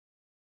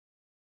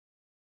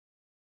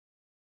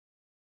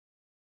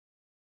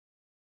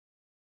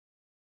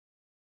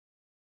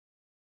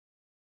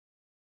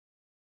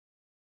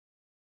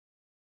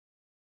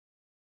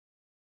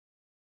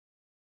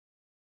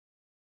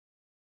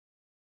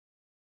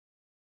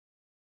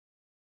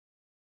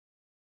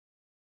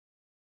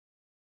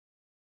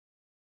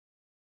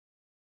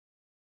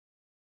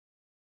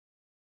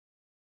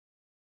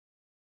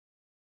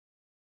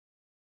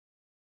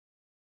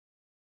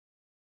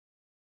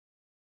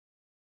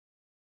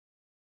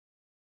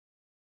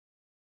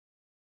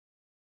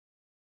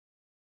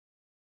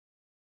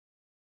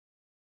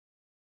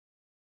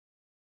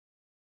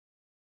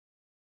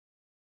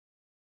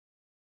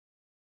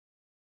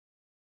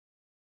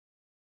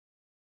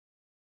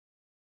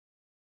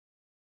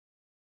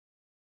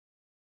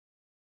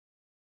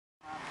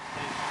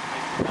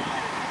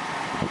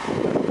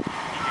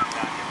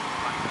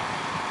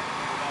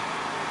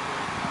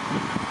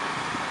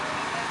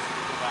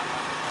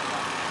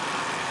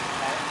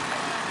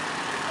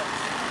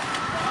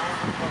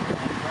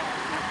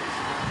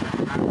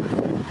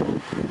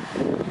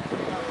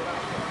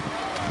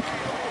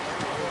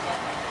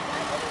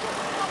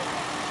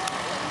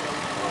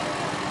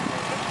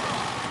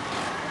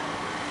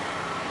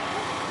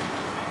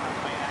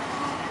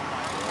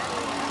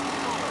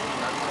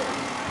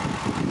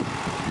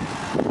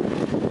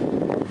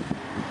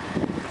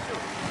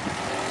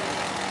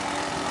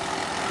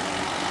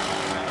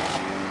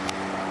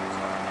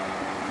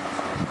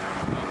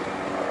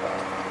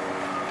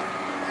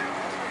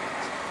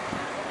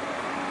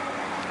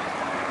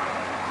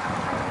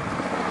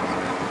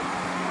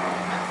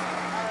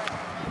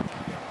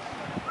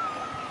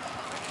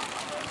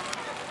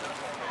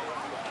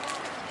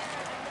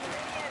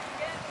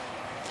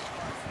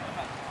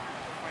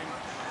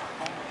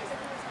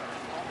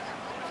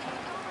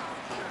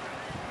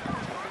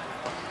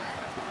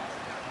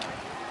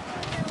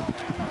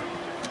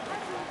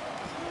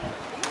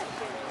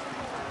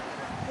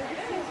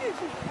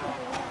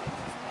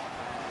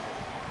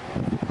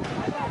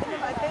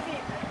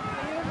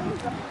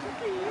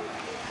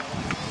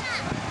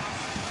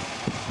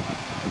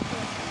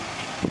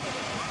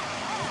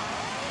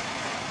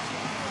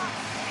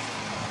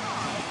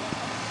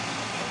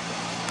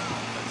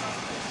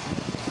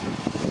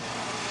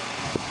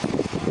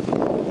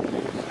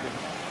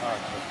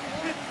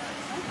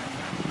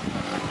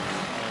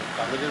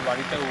কাগজের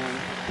বাড়িটা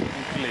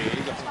উঠলে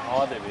যখন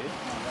হাওয়া দেবে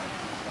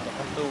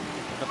তখন তো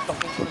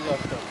তখন করে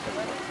আসতে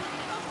হবে।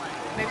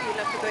 Maybe you'll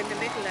have to go in the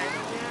middle then.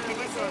 Can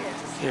you see it?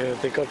 Yeah,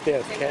 they got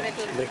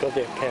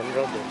their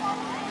camera there.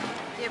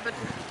 Yeah, but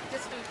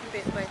just a little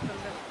bit away from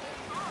them.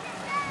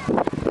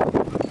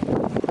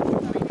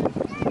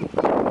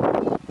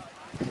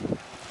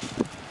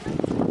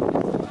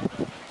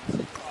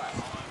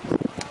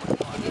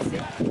 Can you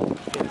see?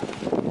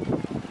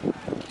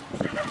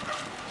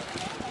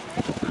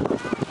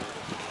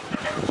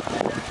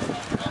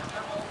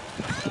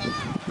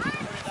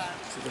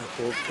 See that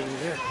whole thing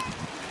there?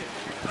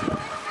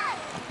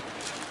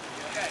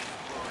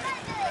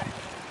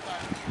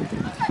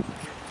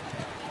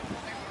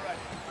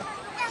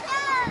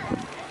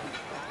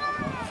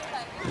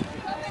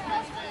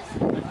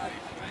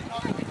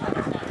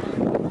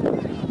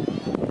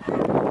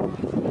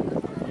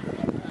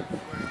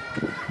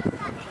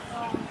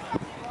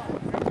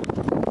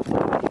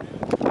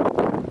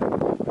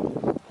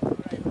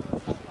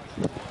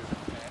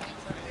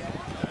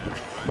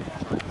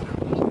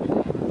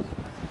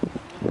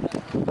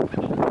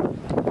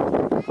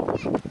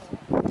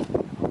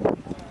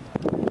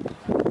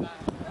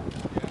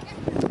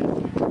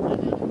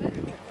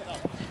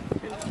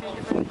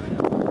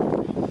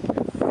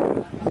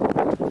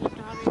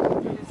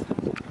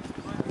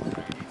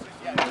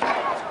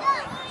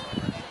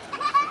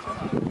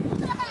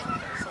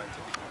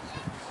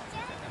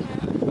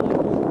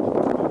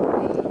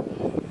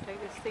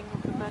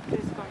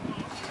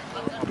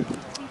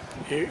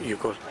 Here you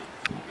go.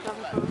 Not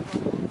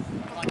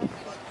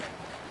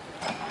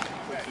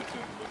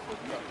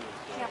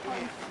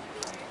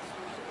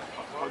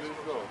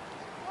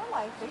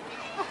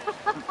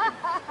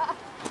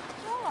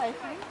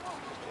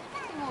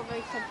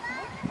very comfortable.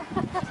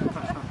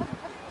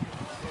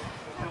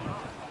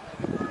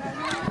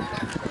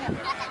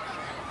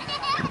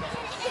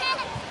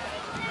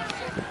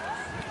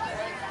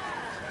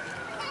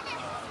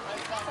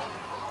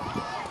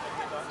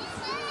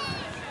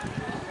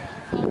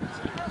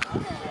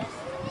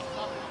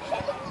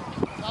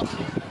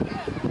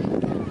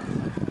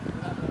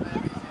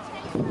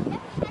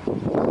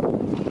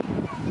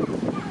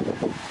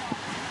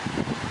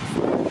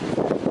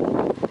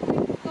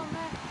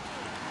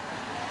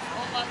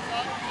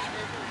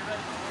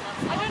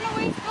 I don't know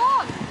where he's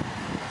gone.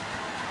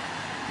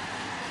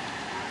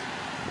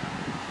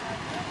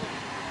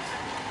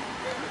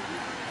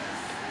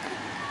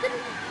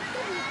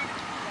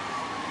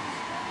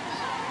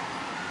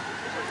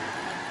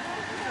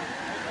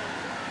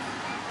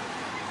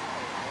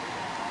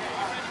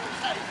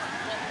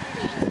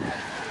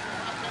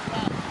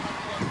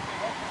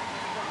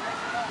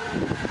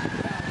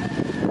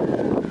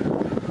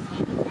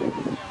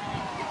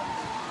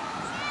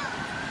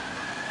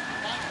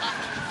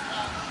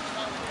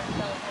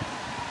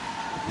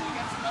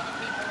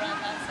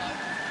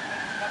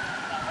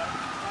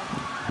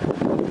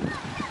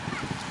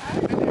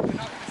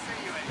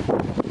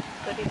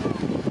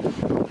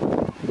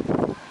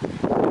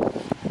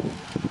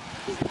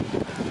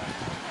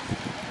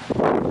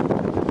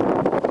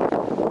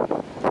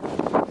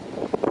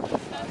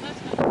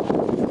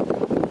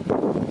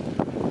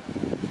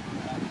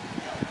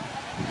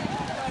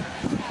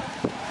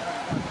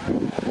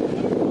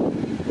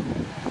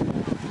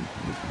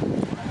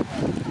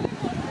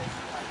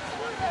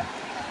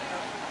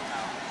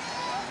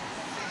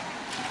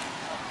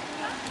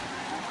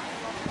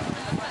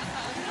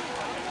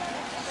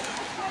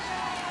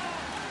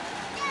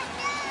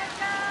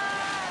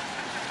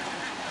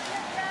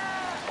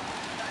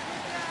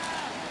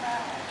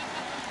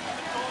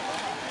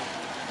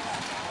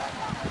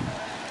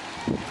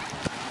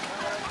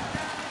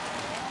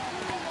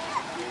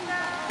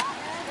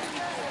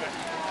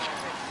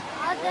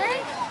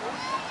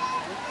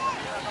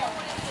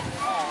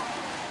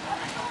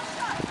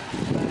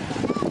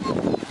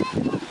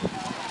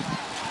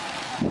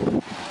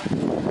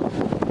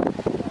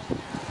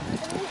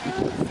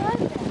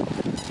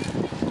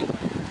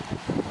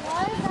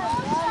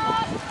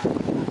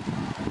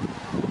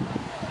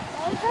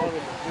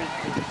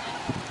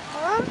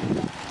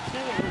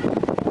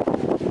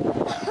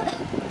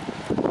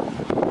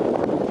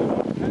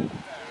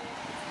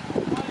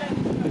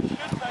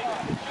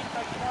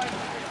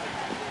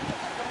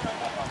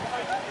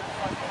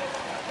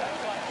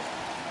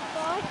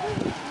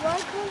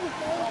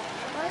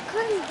 Why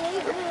couldn't they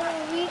go and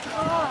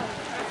recon?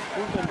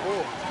 Who can go?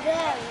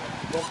 Them.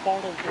 They're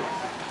part of this.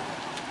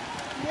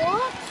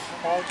 What?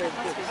 Part of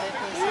this.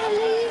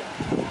 Really?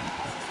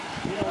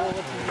 You know what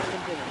the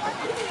reason is?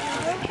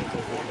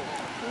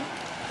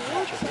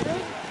 Water?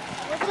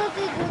 What are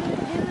they going to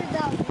do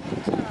without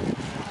water?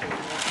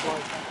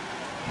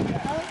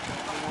 Huh?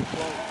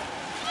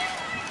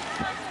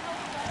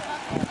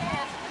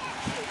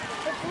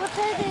 But what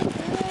are they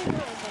doing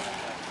with it?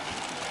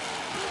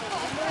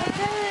 What are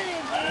they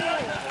doing?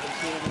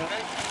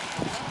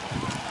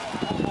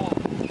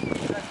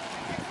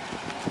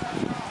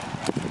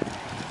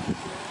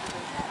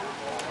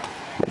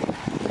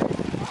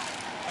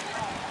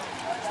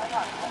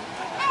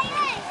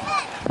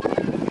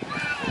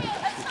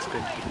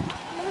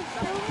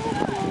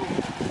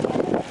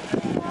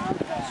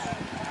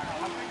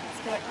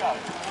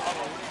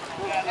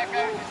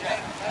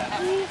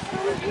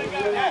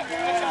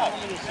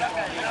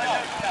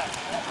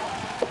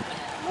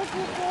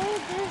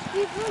 There's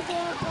people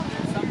there.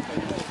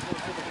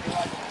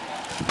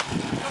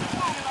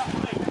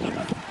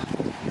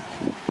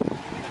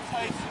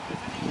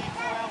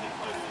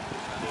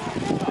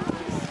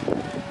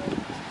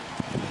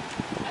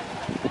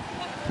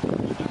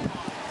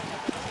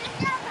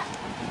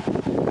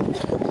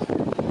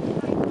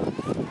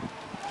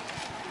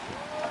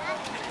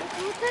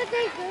 What are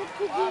they going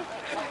to do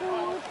to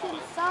what's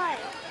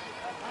inside?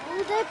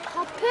 Will they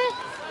pop it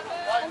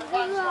and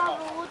then we'll have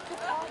a water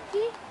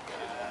party?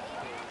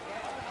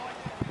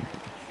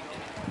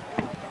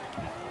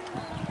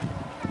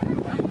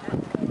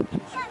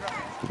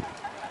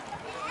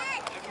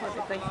 What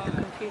did they do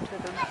the computer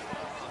then?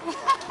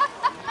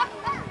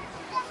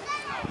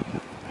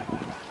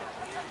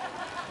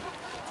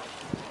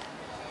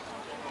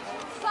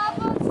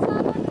 Someone's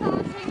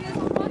sabotaging this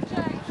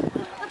project.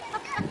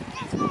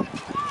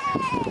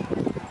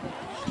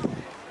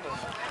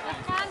 The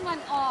fan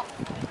went off.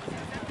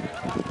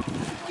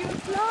 You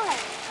fly.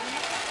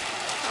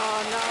 Oh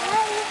no.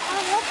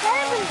 I'm a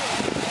family.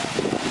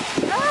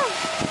 Oh.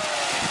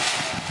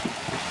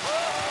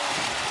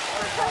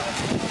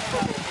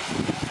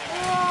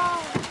 Wow.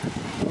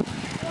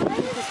 Why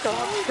is Just go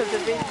up to the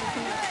beach.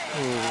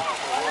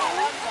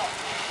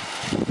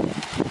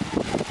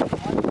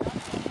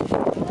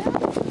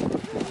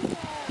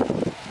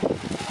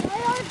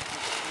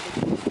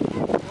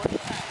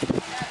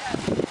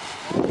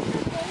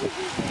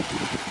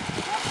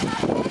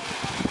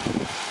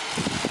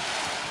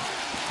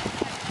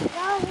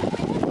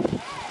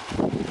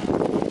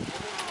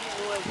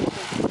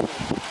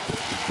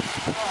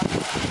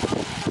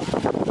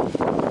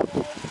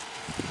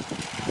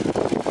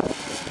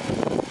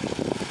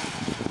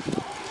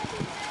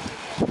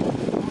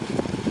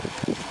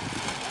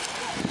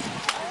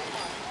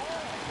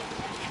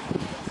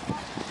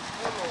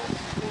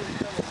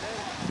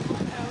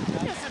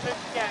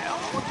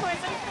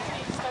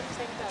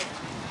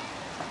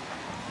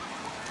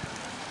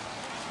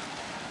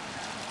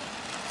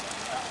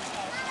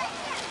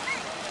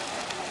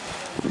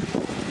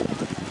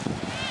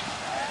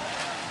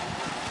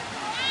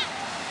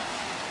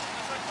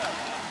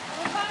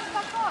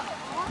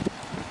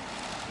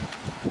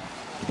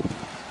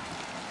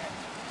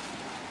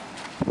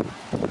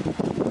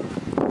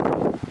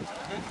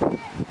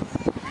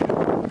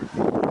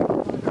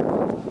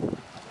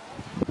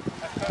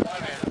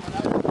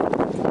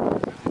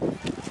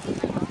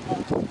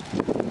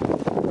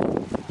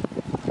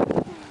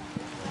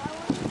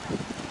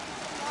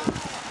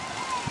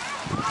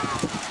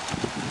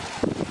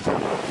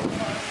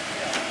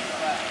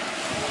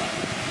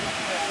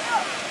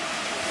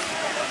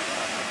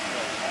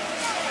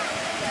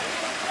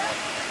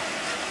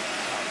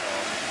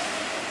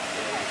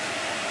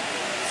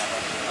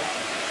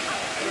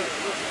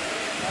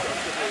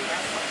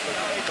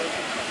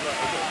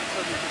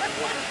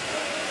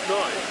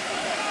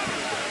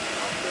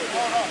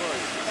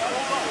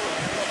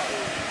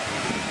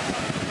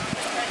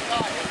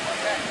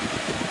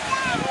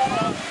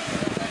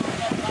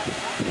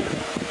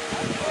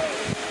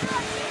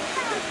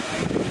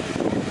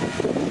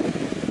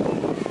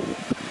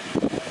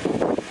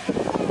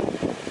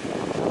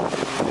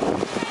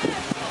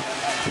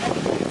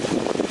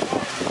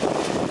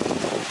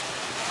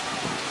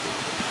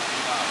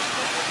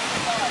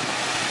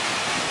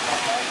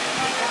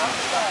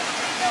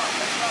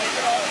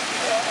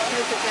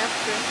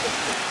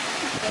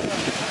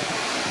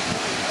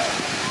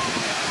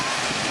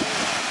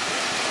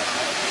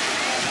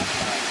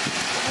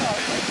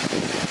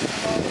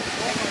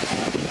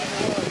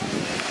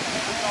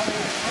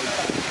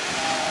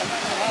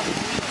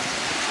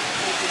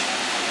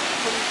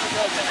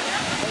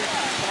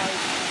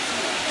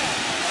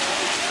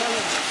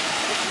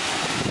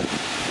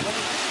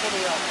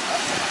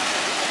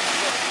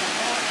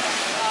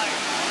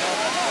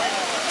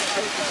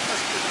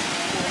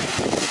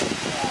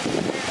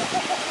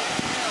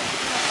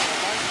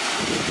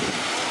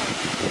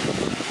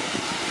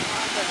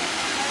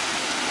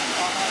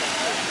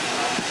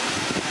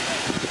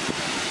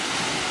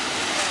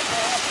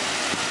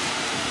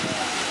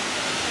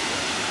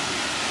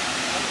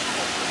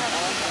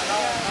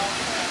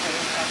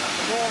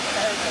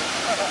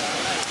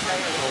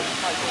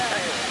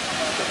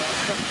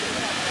 Yeah.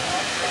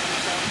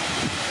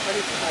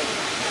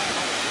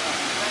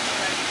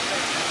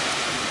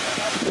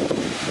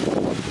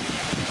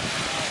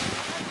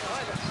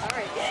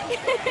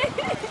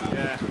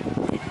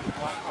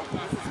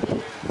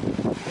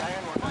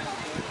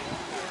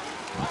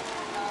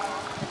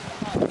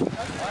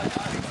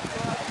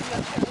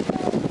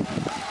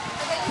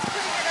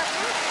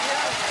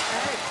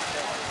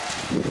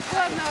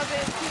 Well, no,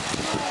 they're too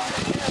small.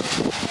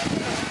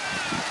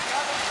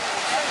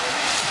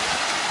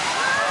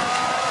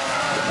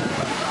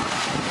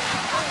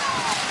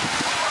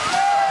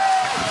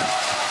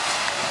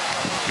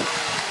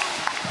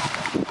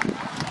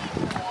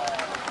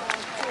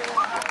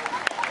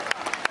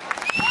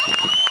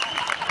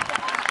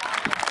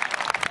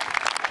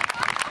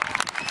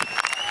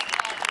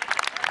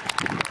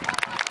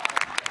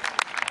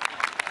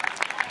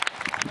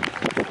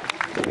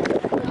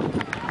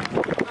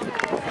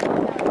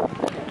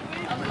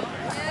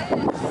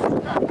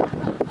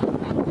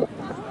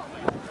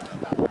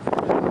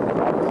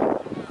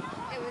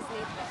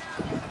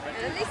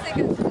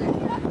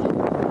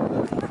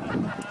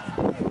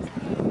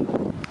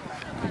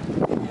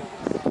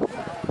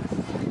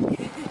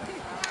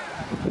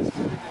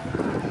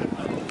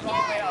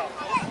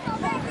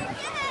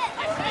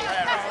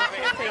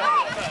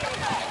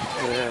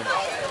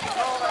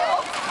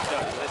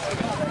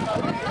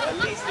 At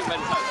least it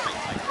went out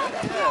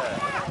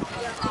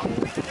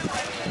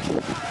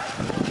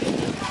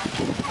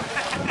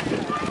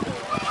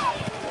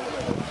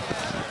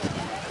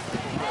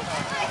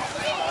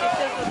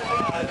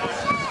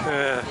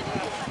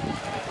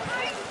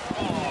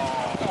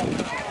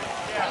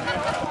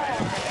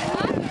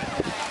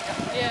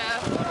Yeah,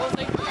 well,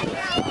 thank you.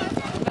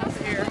 That's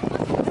here.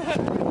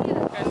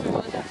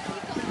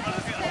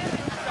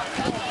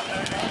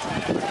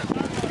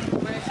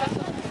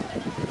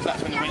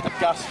 That's when the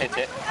gust hit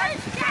it.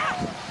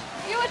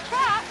 You were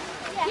trapped?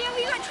 Yeah,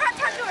 we were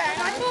trapped under it.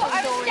 I thought I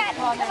was dead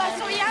because I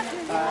saw you.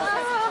 Oh,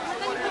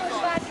 then you had a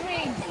bad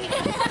dream.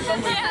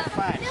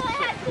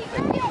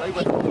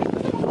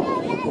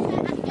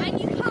 And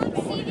you can't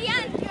see the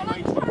end. You're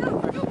like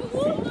trapped.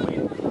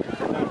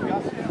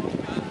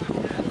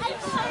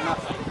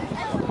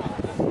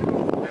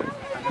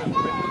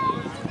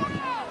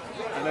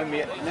 And then the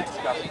next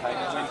gust came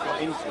and when it got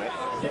into it,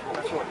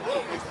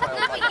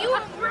 No, but you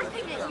were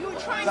gripping it. You were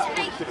trying to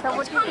make it. So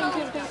what do you think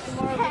you'll do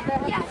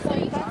tomorrow? Yeah, so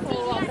you can see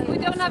the end. We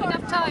don't have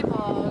enough time.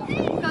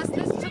 Because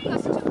this took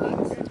us 2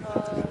 weeks.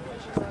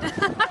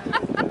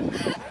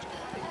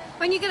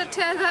 When you get a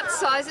tear that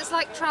size, it's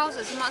like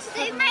trousers. You might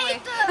They throw them made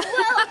away. the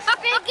world's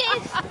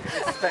biggest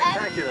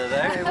spectacular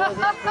though, it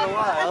wasn't for a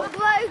while.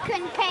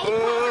 broken paper.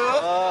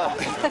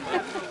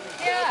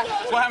 Yeah.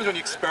 That's what happens when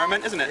you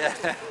experiment, isn't it? They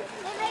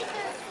made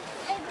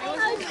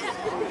the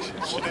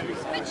It's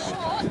a bit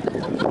short.